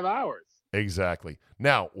taken 5 hours. Exactly.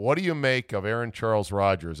 Now, what do you make of Aaron Charles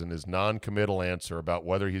Rodgers and his non-committal answer about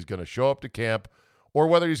whether he's going to show up to camp or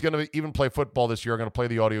whether he's going to even play football this year? I'm going to play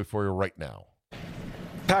the audio for you right now.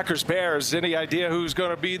 Packers, Bears, any idea who's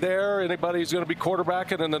going to be there? Anybody who's going to be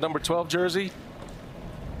quarterbacking in the number 12 jersey?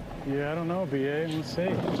 Yeah, I don't know, BA. Let's see.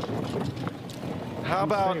 How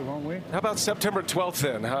about won't we? How about September 12th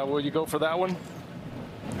then? Will you go for that one?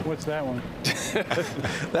 What's that one?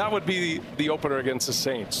 That would be the opener against the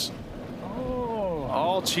Saints. Oh.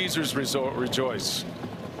 All Cheesers rejoice.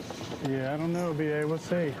 Yeah, I don't know, BA. We'll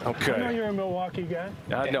see. Okay. I know you're a Milwaukee guy.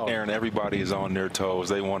 I know. Aaron, everybody is on their toes.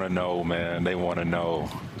 They want to know, man. They want to know.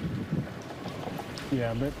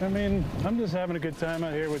 Yeah, but, I mean, I'm just having a good time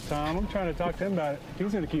out here with Tom. I'm trying to talk to him about it. If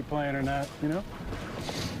he's going to keep playing or not, you know?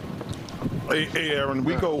 Hey, Aaron,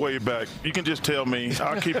 we go way back. You can just tell me.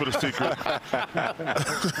 I'll keep it a secret.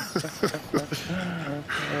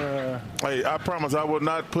 Hey, I promise I will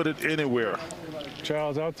not put it anywhere.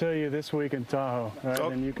 Charles, I'll tell you this week in Tahoe, right? Oh.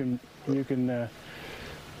 And you can.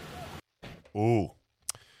 Ooh.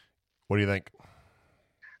 What do you think?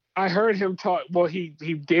 I heard him talk. Well, he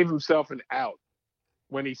gave himself an out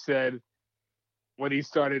when he started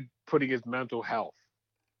putting his mental health.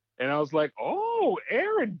 And I was like, oh,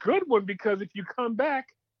 Aaron, good one, because if you come back,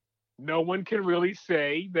 no one can really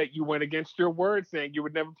say that you went against your word saying you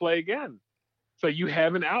would never play again. So you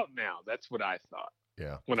have an out now. That's what I thought.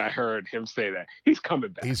 Yeah. When I heard him say that. He's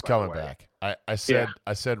coming back. He's by the coming way. back. I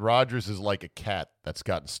said Rodgers is like a cat that's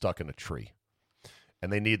gotten stuck in a tree.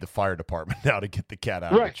 And they need the fire department now to get the cat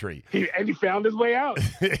out of the tree. He found his way out.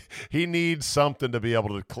 He needs something to be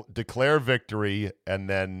able to declare victory and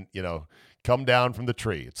then, come down from the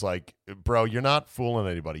tree. It's like, bro, you're not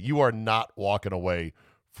fooling anybody. You are not walking away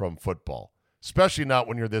from football, especially not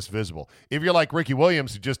when you're this visible. If you're like Ricky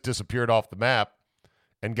Williams, who just disappeared off the map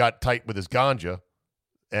and got tight with his ganja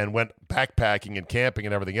and went backpacking and camping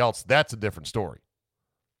and everything else, that's a different story.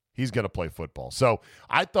 He's going to play football. So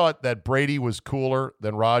I thought that Brady was cooler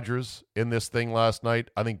than Rodgers in this thing last night.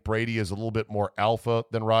 I think Brady is a little bit more alpha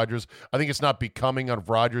than Rodgers. I think it's not becoming of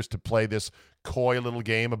Rodgers to play this coy little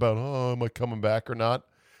game about, am I coming back or not?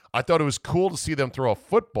 I thought it was cool to see them throw a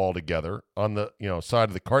football together on the side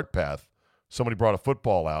of the cart path. Somebody brought a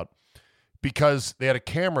football out because they had a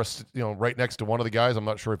camera right next to one of the guys. I'm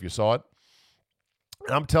not sure if you saw it.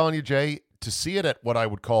 And I'm telling you, Jay, to see it at what I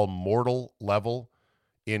would call mortal level,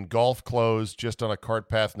 in golf clothes, just on a cart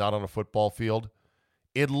path, not on a football field,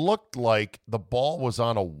 it looked like the ball was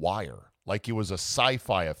on a wire, like it was a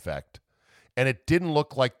sci-fi effect, and it didn't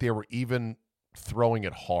look like they were even throwing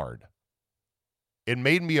it hard. It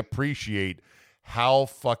made me appreciate how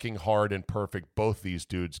fucking hard and perfect both these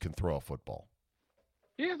dudes can throw a football.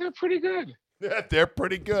 Yeah, they're pretty good. They're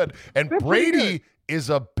pretty good. And Brady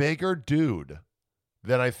is a bigger dude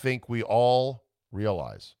than I think we all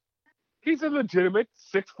realize. He's a legitimate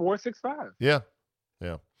 6'4", 6'5". Yeah.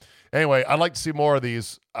 Anyway, I'd like to see more of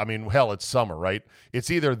these. I mean, hell, it's summer, right?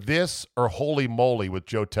 It's either this or Holy Moly with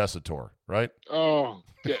Joe Tessitore, right? Oh,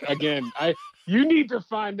 again, you need to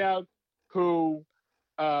find out who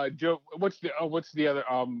Joe. What's the other?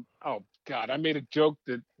 Oh God, I made a joke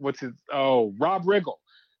that Rob Riggle.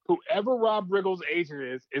 Whoever Rob Riggle's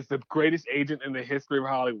agent is the greatest agent in the history of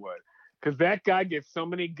Hollywood, because that guy gets so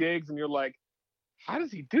many gigs, and you're like, how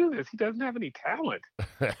does he do this? He doesn't have any talent.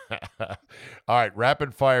 All right,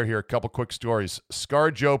 rapid fire here. A couple quick stories.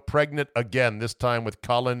 ScarJo pregnant again, this time with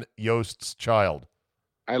Colin Yost's child.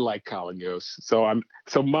 I like Colin Yost. So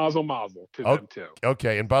mazel to them too.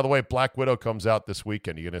 Okay, and by the way, Black Widow comes out this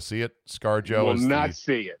weekend. You going to see it? ScarJo will not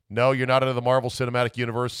see it. No, you're not into the Marvel Cinematic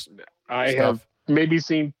Universe I have maybe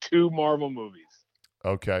seen 2 Marvel movies.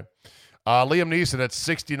 Okay. Liam Neeson at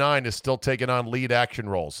 69 is still taking on lead action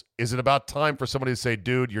roles. Is it about time for somebody to say,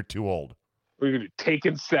 dude, you're too old? We're going to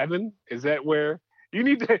Taken 7? Is that where you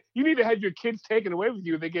need to have your kids taken away with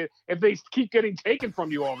you if they keep getting taken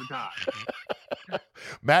from you all the time?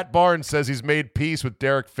 Matt Barnes says he's made peace with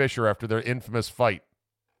Derek Fisher after their infamous fight.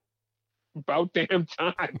 About damn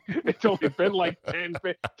time. It's only been like 10,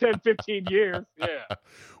 15 years. Yeah.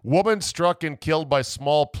 Woman struck and killed by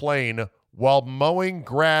small plane while mowing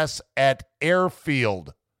grass at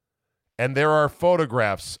airfield. And there are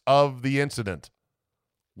photographs of the incident.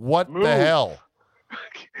 What the hell?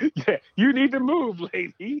 Yeah, you need to move,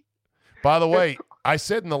 lady. By the way, I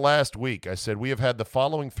said in the last week, we have had the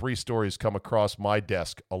following 3 stories come across my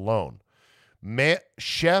desk alone.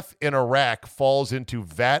 Chef in Iraq falls into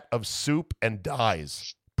vat of soup and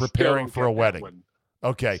dies preparing for a wedding. One.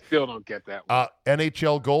 Okay. Still don't get that one.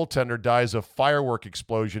 NHL goaltender dies of firework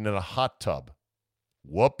explosion in a hot tub.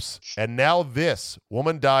 Whoops. And now this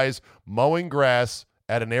woman dies mowing grass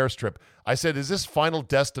at an airstrip. I said, is this Final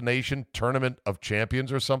Destination Tournament of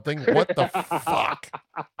Champions or something? What the fuck?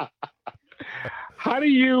 How do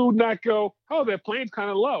you not go, oh, that plane's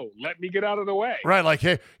kind of low. Let me get out of the way. Right, like,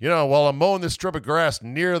 hey, while I'm mowing this strip of grass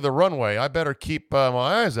near the runway, I better keep my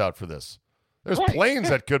eyes out for this. There's planes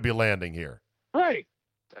that could be landing here. Right.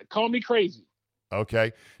 Call me crazy.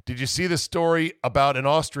 Okay. Did you see the story about an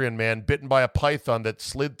Austrian man bitten by a python that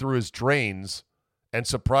slid through his drains and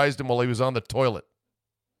surprised him while he was on the toilet?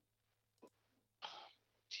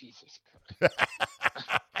 Jesus Christ.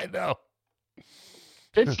 I know.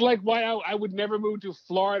 It's like why I would never move to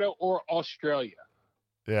Florida or Australia.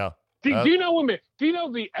 Yeah. Do you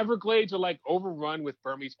know the Everglades are like overrun with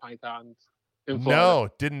Burmese pythons in Florida? No,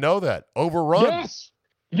 didn't know that. Overrun?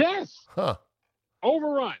 Yes. Huh.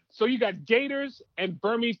 Overrun. So you got gators and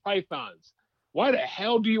Burmese pythons. Why the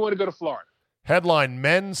hell do you want to go to Florida? Headline,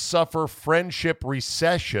 men suffer friendship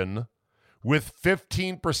recession with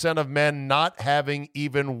 15% of men not having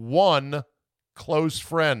even one close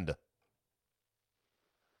friend.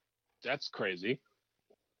 That's crazy.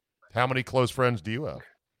 How many close friends do you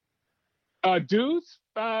have? Dudes?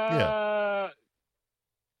 Yeah.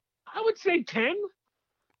 I would say 10.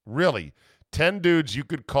 Really? 10 dudes you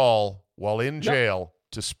could call while in jail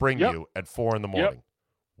to spring you at 4 a.m. Yep.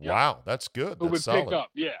 Wow, that's good. Who That's would solid. pick up?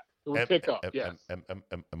 Yeah. Who would pick up? Yes.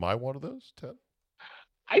 Am I one of those 10?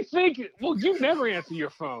 I think. Well, you never answer your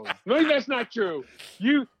phone. Maybe that's not true.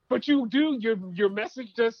 But you do. Your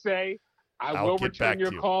message does say, "I will return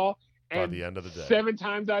your call." By And the end of the day, 7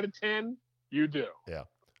 times out of 10, you do.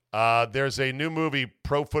 Yeah. There's a new movie,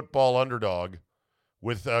 Pro Football Underdog,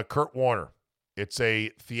 with Kurt Warner. It's a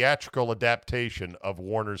theatrical adaptation of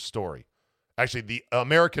Warner's story. Actually, The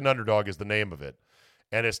American Underdog is the name of it.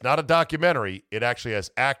 And it's not a documentary. It actually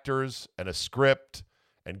has actors and a script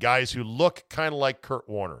and guys who look kind of like Kurt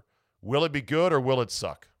Warner. Will it be good or will it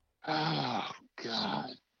suck? Oh, God.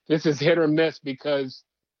 This is hit or miss because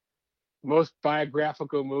most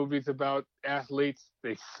biographical movies about athletes,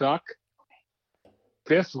 they suck.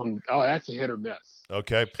 This one, that's a hit or miss.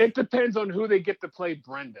 Okay. It depends on who they get to play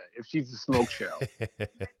Brenda, if she's a smoke show.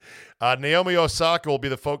 Naomi Osaka will be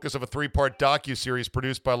the focus of a 3-part docuseries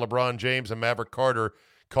produced by LeBron James and Maverick Carter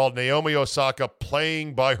called Naomi Osaka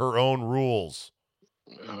Playing by Her Own Rules.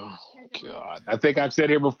 Oh, God. I think I've said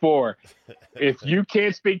here before, if you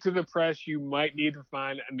can't speak to the press, you might need to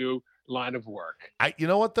find a new line of work. You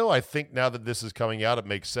know what, though? I think now that this is coming out, it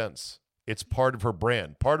makes sense. It's part of her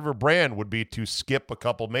brand. Part of her brand would be to skip a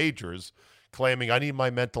couple majors claiming I need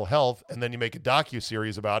my mental health, and then you make a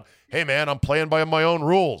docuseries about, hey, man, I'm playing by my own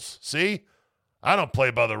rules. See? I don't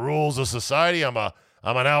play by the rules of society. I'm an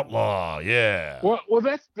outlaw. Yeah. Well,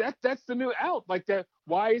 that's the new out. Like that.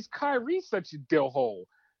 Why is Kyrie such a dill hole?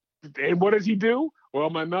 And what does he do?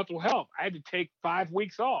 Well, my mental health. I had to take 5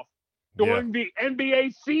 weeks off during the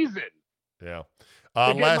NBA season. Yeah.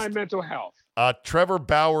 To get my mental health. Trevor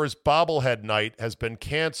Bauer's bobblehead night has been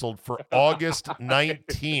canceled for August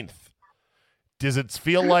 19th. Does it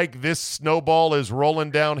feel like this snowball is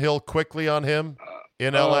rolling downhill quickly on him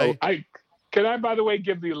in LA? Can I, by the way,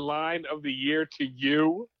 give the line of the year to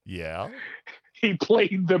you? Yeah. He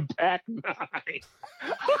played the back 9.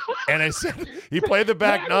 And I said he played the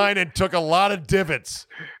back 9 and took a lot of divots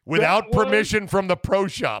without permission from the pro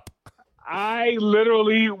shop. I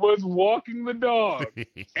literally was walking the dog,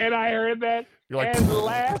 and I heard that and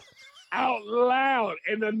laughed out loud.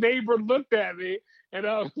 And the neighbor looked at me, and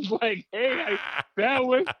I was like, "Hey, that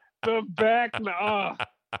was the back.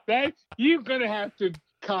 That you're gonna have to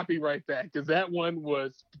copyright that because that one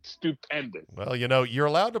was stupendous." Well, you're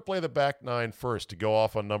allowed to play the back 9 first to go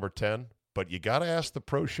off on number 10, but you got to ask the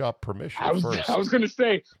pro shop permission first. I was going to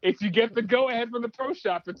say, if you get the go-ahead from the pro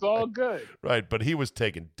shop, it's all good. Right, but he was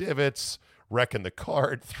taking divots, wrecking the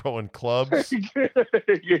cart, throwing clubs. Hitting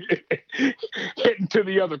to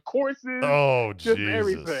the other courses. Oh, just Jesus.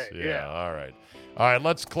 Everything. Yeah, all right. All right,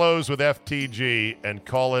 let's close with FTG and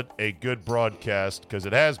call it a good broadcast because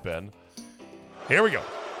it has been. Here we go.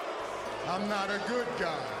 I'm not a good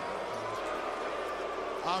guy.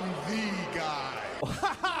 I'm the guy.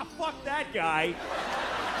 Fuck that guy.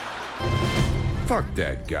 Fuck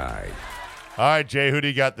that guy. All right, Jay, who do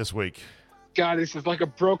you got this week? God, this is like a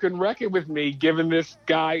broken record with me, giving this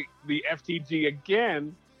guy the FTG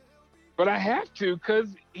again. But I have to because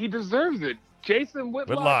he deserves it. Jason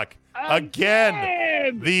Whitlock.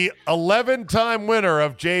 Again. The 11-time winner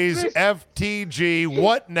of Jay's FTG.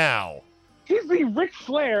 What now? He's the Ric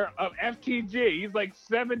Flair of FTG. He's like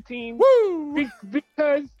 17. Woo!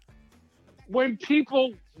 Because when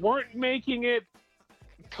people weren't making it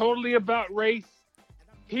totally about race,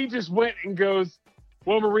 he just went and goes,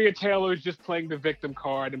 well, Maria Taylor is just playing the victim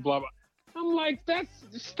card and blah, blah. I'm like,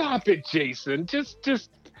 stop it, Jason. Just,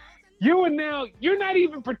 you're not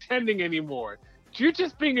even pretending anymore. You're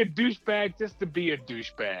just being a douchebag just to be a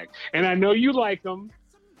douchebag. And I know you like him,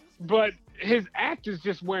 but his act is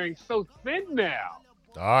just wearing so thin now.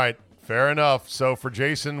 All right, fair enough. So for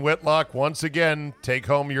Jason Whitlock, once again, take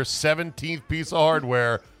home your 17th piece of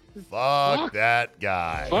hardware. Fuck that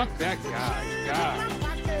guy. Fuck that guy. God.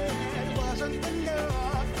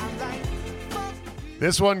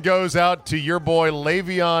 This one goes out to your boy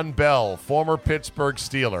Le'Veon Bell, former Pittsburgh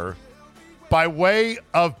Steeler, by way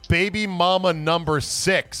of baby mama number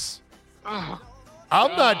 6. Oh,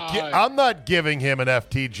 I'm not giving him an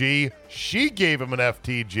FTG. She gave him an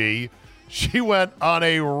FTG. She went on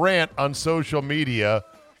a rant on social media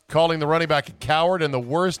calling the running back a coward and the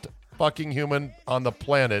worst fucking human on the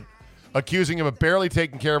planet, accusing him of barely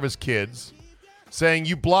taking care of his kids, saying,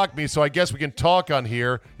 you blocked me, so I guess we can talk on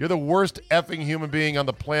here. You're the worst effing human being on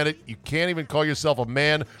the planet. You can't even call yourself a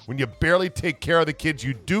man when you barely take care of the kids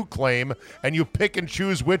you do claim, and you pick and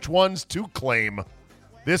choose which ones to claim.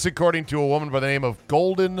 This according to a woman by the name of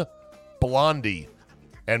Golden Blondie.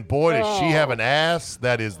 And boy, does she have an ass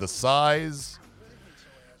that is the size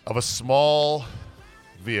of a small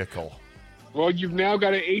vehicle. Well, you've now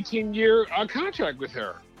got an 18-year contract with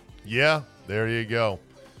her. Yeah, there you go.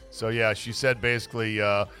 So, yeah, she said basically,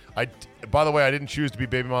 by the way, I didn't choose to be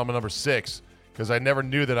baby mama number 6 because I never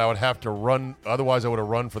knew that I would have to run. Otherwise, I would have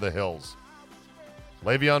run for the hills.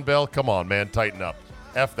 Le'Veon Bell, come on, man, tighten up.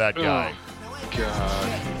 F that guy. Oh,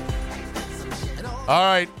 God. All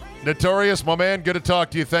right, Notorious, my man, good to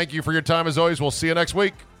talk to you. Thank you for your time as always. We'll see you next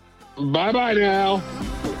week. Bye-bye now.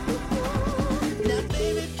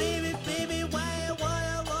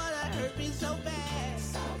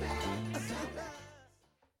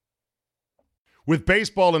 With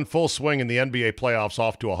baseball in full swing and the NBA playoffs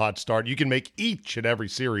off to a hot start, you can make each and every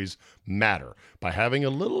series matter by having a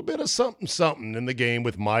little bit of something in the game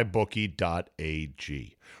with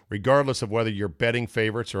MyBookie.ag. Regardless of whether you're betting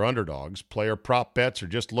favorites or underdogs, player prop bets, or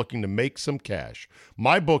just looking to make some cash,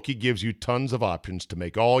 MyBookie gives you tons of options to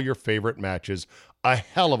make all your favorite matches a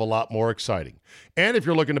hell of a lot more exciting. And if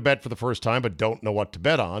you're looking to bet for the first time but don't know what to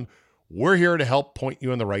bet on, we're here to help point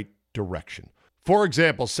you in the right direction. For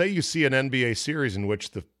example, say you see an NBA series in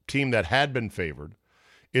which the team that had been favored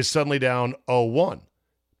is suddenly down 0-1.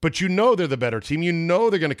 But you know they're the better team. You know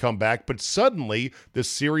they're going to come back. But suddenly, the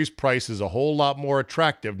series price is a whole lot more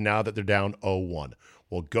attractive now that they're down 0-1.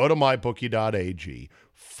 Well, go to MyBookie.ag,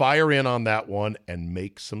 fire in on that one, and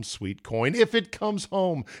make some sweet coin if it comes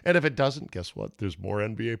home. And if it doesn't, guess what? There's more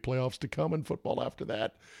NBA playoffs to come and football after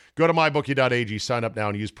that. Go to MyBookie.ag, sign up now,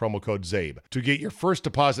 and use promo code ZABE to get your first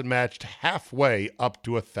deposit matched halfway up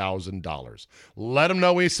to $1,000. Let them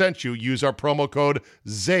know we sent you. Use our promo code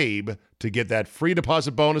ZABE to get that free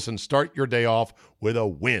deposit bonus and start your day off with a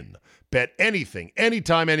win. Bet anything,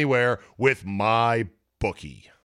 anytime, anywhere with MyBookie.